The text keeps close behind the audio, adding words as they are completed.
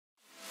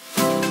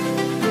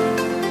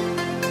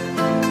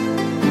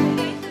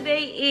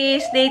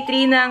guys, day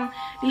 3 ng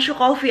Lishou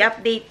coffee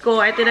update ko.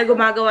 Ito na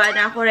gumagawa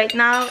na ako. Right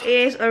now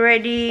is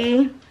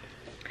already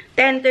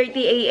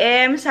 10:30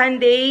 AM,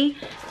 Sunday,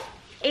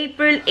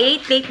 April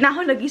 8. Late na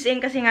ako nagising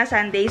kasi nga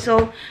Sunday.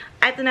 So,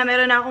 ito na,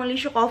 meron na akong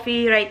Lishou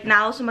coffee right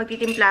now. So,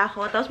 magtitimpla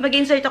ako. Tapos,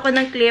 mag-insert ako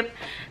ng clip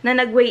na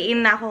nag-weigh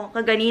in na ako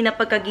kaganina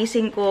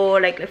pagkagising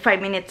ko like 5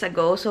 minutes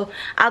ago. So,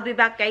 I'll be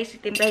back guys.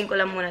 Titimplahin ko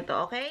lang muna to,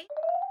 okay?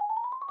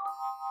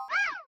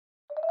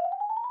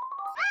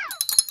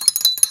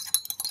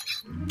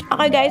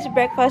 Okay guys,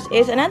 breakfast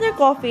is another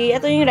coffee.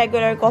 Ito yung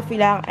regular coffee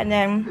lang and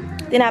then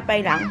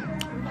tinapay lang.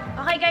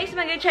 Okay guys,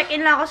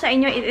 mag-check-in lang ako sa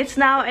inyo. It's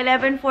now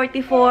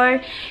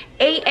 11:44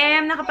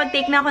 AM.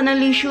 Nakapag-take na ako ng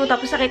Lishou.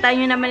 Tapos nakita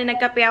nyo naman na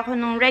nagkape ako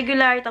nung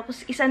regular.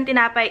 Tapos isang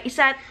tinapay,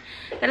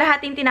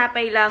 kalahating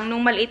tinapay lang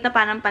nung maliit na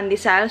panang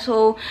pandesal.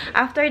 So,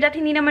 after that,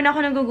 hindi naman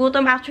ako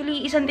nagugutom.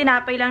 Actually, isang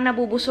tinapay lang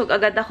nabubusog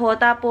agad ako.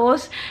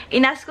 Tapos,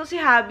 inas ko si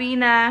Habi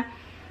na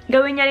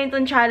gawin niya rin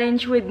tong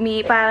challenge with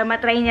me para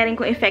matry niya rin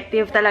kung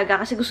effective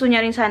talaga. Kasi gusto niya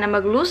rin sana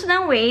mag-lose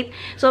ng weight.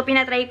 So,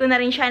 pinatry ko na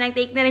rin siya.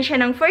 Nag-take na rin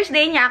siya ng first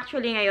day niya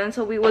actually ngayon.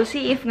 So, we will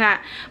see if nga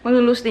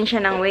mag-lose din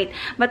siya ng weight.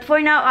 But for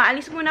now,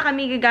 alis muna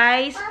kami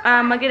guys.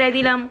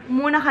 Mag-ready lang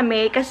muna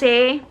kami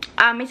kasi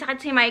may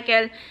sakit si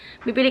Michael.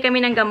 Bibili kami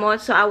ng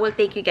gamot. So, I will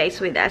take you guys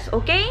with us.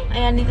 Okay?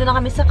 Ayan, dito na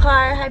kami sa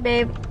car. Hi,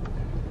 babe.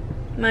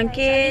 Mga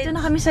kids. Dito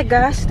na kami sa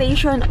gas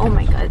station. Oh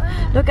my God.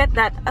 Look at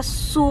that. A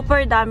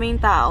super daming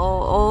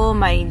tao. Oh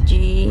my G.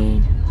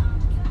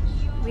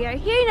 We are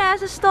here na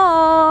sa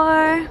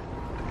store.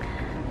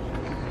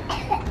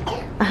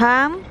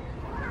 Aham.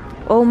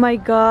 Oh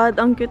my God.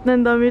 Ang cute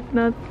ng damit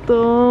na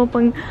to.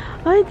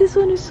 Ay, this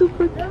one is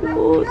super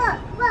cute.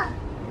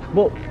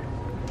 Bo.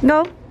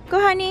 Go. Go,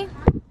 honey.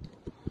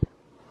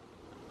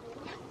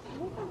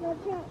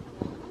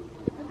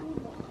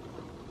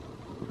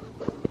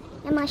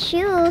 Mga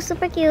shoes,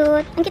 super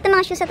cute. Ang cute ng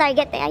mga shoes sa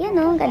Target eh. Ayan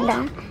o,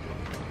 ganda.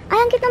 Ay,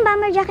 ang cute ng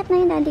bomber jacket na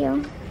yun, daddy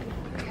oh.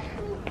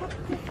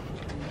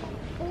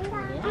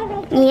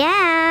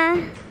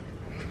 Yeah.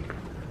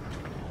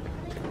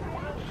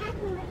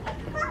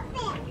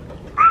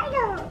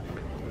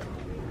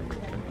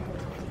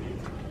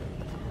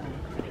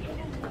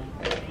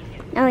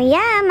 Oh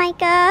yeah,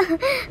 Micah.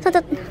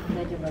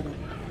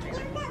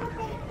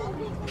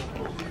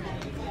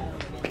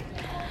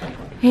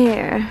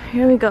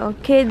 Here we go.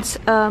 Kids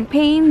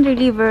pain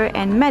reliever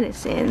and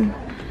medicine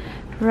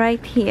right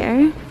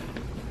here.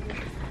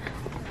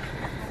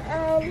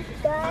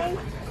 Guys,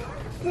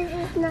 this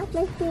is not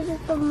my favorite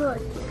from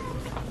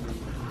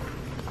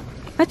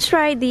Let's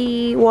try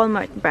the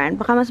Walmart brand.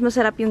 Baka mas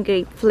masarap yung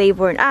grape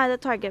flavor. The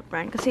Target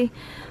brand. Kasi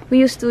we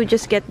used to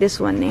just get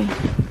this one eh.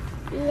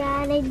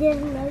 Yeah, and I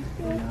didn't like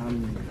it.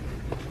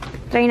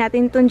 Try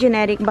natin itong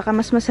generic. Baka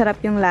mas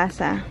masarap yung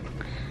lasa.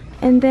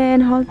 And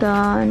then, hold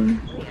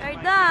on. We are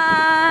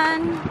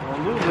done!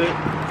 I'll lose it.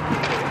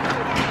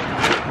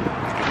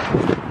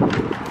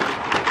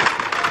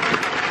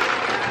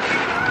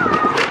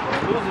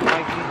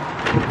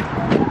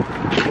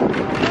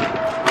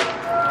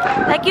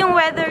 Like yung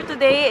weather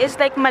today is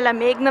like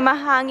malamig na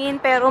mahangin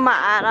pero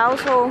maaraw.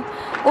 So,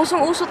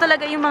 usong-uso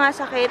talaga yung mga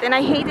sakit. And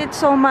I hate it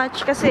so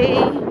much kasi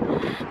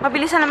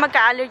mabilis na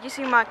magka-allergies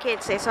yung mga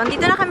kids eh. So,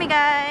 andito na kami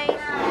guys.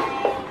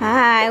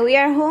 Hi, we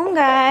are home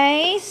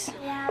guys.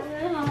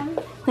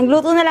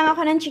 Nagluto na lang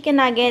ako ng chicken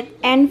nugget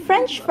and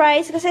french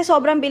fries kasi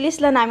sobrang bilis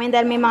lang namin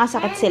dahil may mga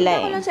sakit sila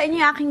eh. Ito lang sa inyo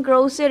yung aking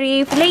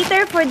grocery.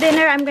 Later for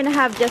dinner, I'm gonna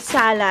have just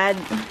salad.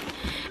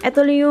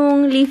 Ito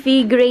yung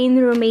leafy grain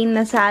romaine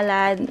na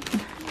salad.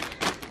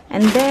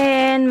 And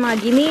then,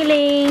 mga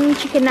giniling,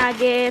 chicken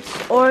nuggets,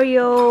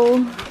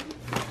 Oreo,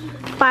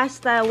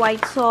 pasta,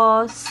 white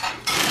sauce.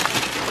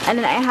 And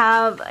then I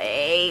have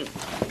a,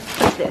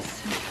 what's this?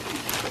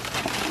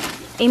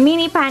 A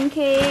mini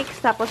pancakes,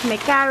 tapos may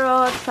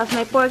carrots, tapos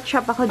may pork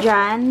chop ako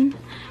dyan.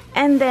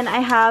 And then, I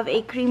have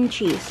a cream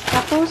cheese.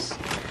 Tapos,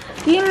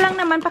 yun lang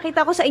naman,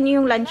 pakita ko sa inyo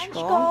yung lunch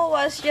ko. Lunch ko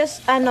was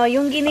just,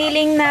 yung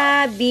giniling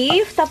na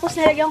beef. Tapos,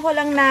 nilagyan ko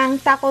lang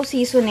ng taco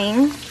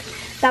seasoning.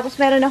 Tapos,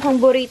 meron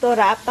akong burrito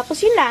wrap. Tapos,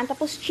 yun lang.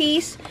 Tapos,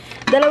 cheese.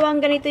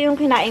 Dalawang ganito yung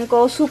kinain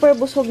ko. Super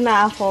busog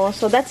na ako.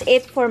 So, that's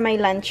it for my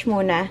lunch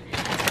muna.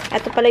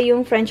 Ito pala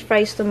yung french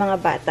fries to mga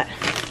bata.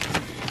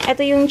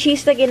 Ito yung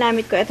cheese na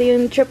ginamit ko. Ito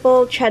yung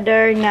triple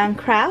cheddar ng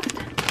Kraft.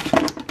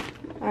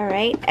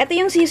 Alright. Ito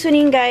yung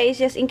seasoning,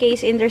 guys. Just in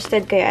case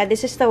interested kayo.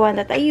 This is the one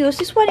that I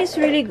use. This one is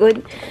really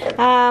good.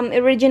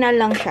 Original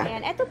lang siya.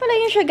 Ayan. Ito pala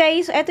yun siya,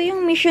 guys. Ito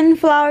yung Mission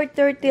Flour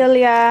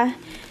Tortilla.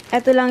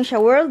 Ito lang siya.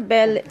 World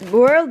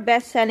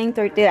best-selling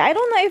tortilla. I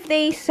don't know if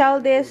they sell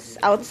this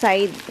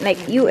outside, like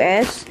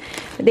US.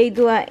 They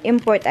do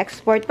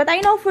import-export. But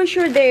I know for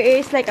sure there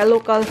is like a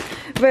local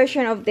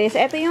version of this.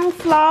 Ito yung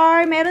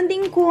flour. Meron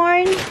ding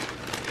corn.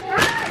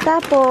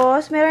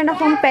 Tapos, meron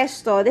akong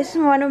pesto. This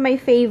is one of my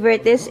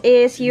favorite. This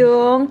is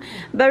yung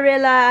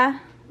Barilla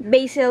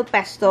Basil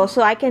Pesto. So,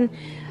 I can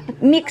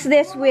mix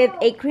this with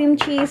a cream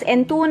cheese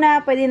and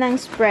tuna. Pwede nang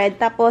spread.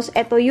 Tapos,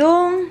 ito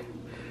yung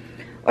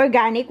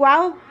organic.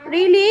 Wow!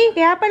 Really?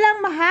 Kaya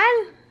palang mahal.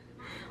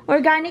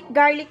 Organic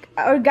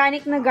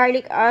na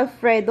garlic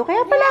Alfredo.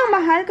 Kaya pala ang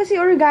mahal kasi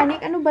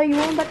organic. Ano ba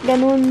yun? Ba't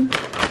ganun?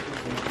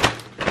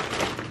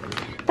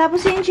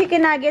 Tapos yung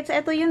chicken nuggets,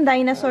 ito yung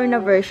dinosaur na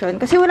version.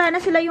 Kasi wala na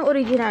sila yung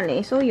original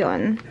eh. So,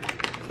 yun.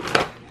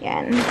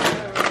 Yan.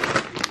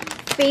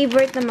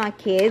 Favorite ng mga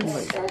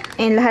kids.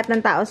 And lahat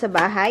ng tao sa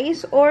bahay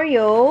is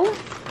Oreo.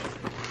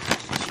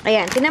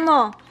 Ayan, tinan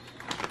mo.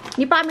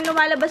 Hindi pa kami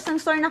lumalabas ng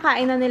store na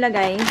kain na nila,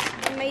 guys.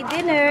 My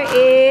dinner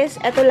is,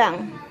 ito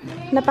lang.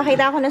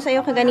 Napakita ko na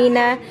sa'yo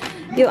kaganina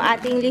yung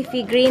ating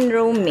leafy green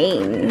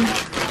romaine.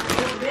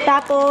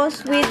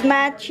 Tapos, with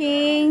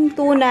matching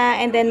tuna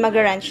and then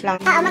mag-ranch lang.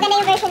 Maganda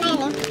yung version na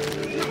yun eh.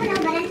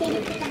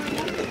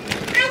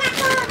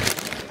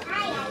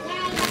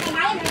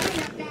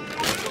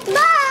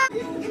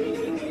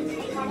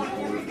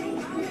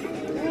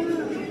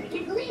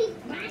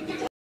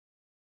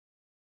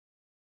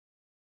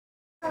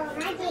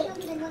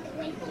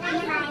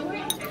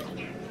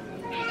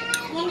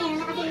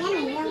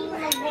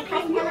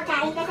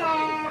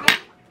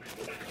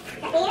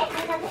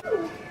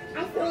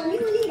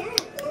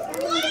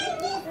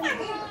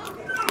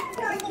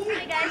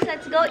 Hi guys,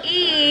 let's go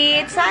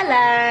eat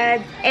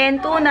salad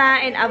and tuna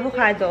and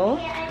avocado.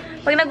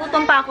 Pag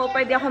nagutom pa ako,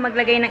 pwede ako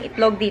maglagay ng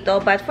itlog dito.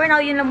 But for now,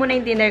 yun lang muna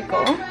yung dinner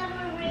ko.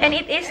 And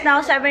it is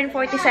now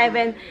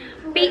 7:47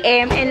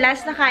 PM. And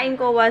last na kain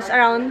ko was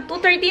around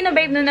 2:30 na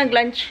babe nung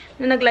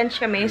nag-lunch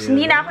kami. So,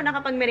 hindi na ako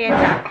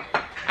nakapag-merienda.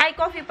 Ay,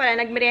 coffee pala.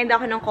 Nag-merienda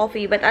ako ng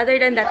coffee. But other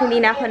than that, hindi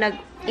na ako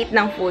nag-eat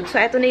ng food. So,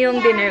 eto na yung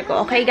dinner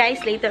ko. Okay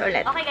guys, later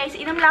ulit. Okay guys,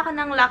 inom lang ako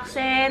ng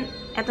Luxcent.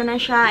 Eto na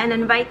siya. And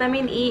then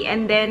vitamin E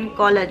and then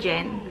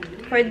collagen.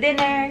 For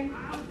dinner.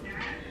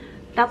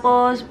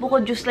 Tapos, buko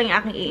juice lang yung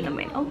aking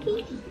iinumin.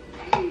 Okay.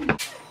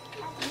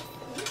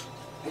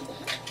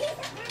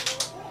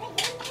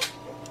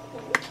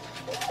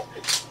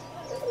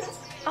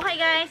 Okay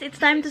guys, it's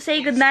time to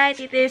say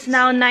goodnight. It is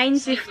now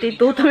 9:52.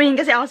 Tumingin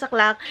kasi ako sa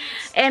clock.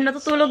 And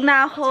natutulog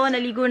na ako,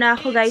 naligo na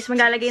ako guys.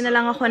 Maglalagay na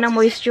lang ako ng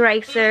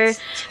moisturizer.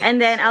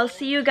 And then I'll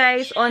see you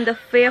guys on the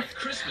 5th,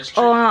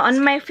 on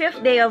my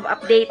 5th day of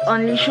update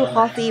on Lishou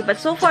coffee. But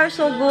so far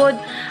so good.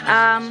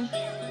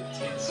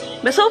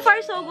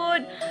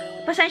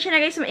 Pasensya na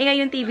guys, maingay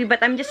yung TV,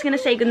 but I'm just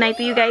gonna say goodnight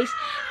to you guys.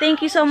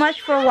 Thank you so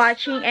much for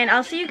watching, and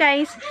I'll see you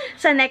guys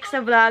sa next na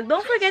vlog.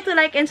 Don't forget to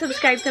like and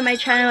subscribe to my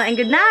channel, and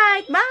good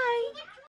night! Bye!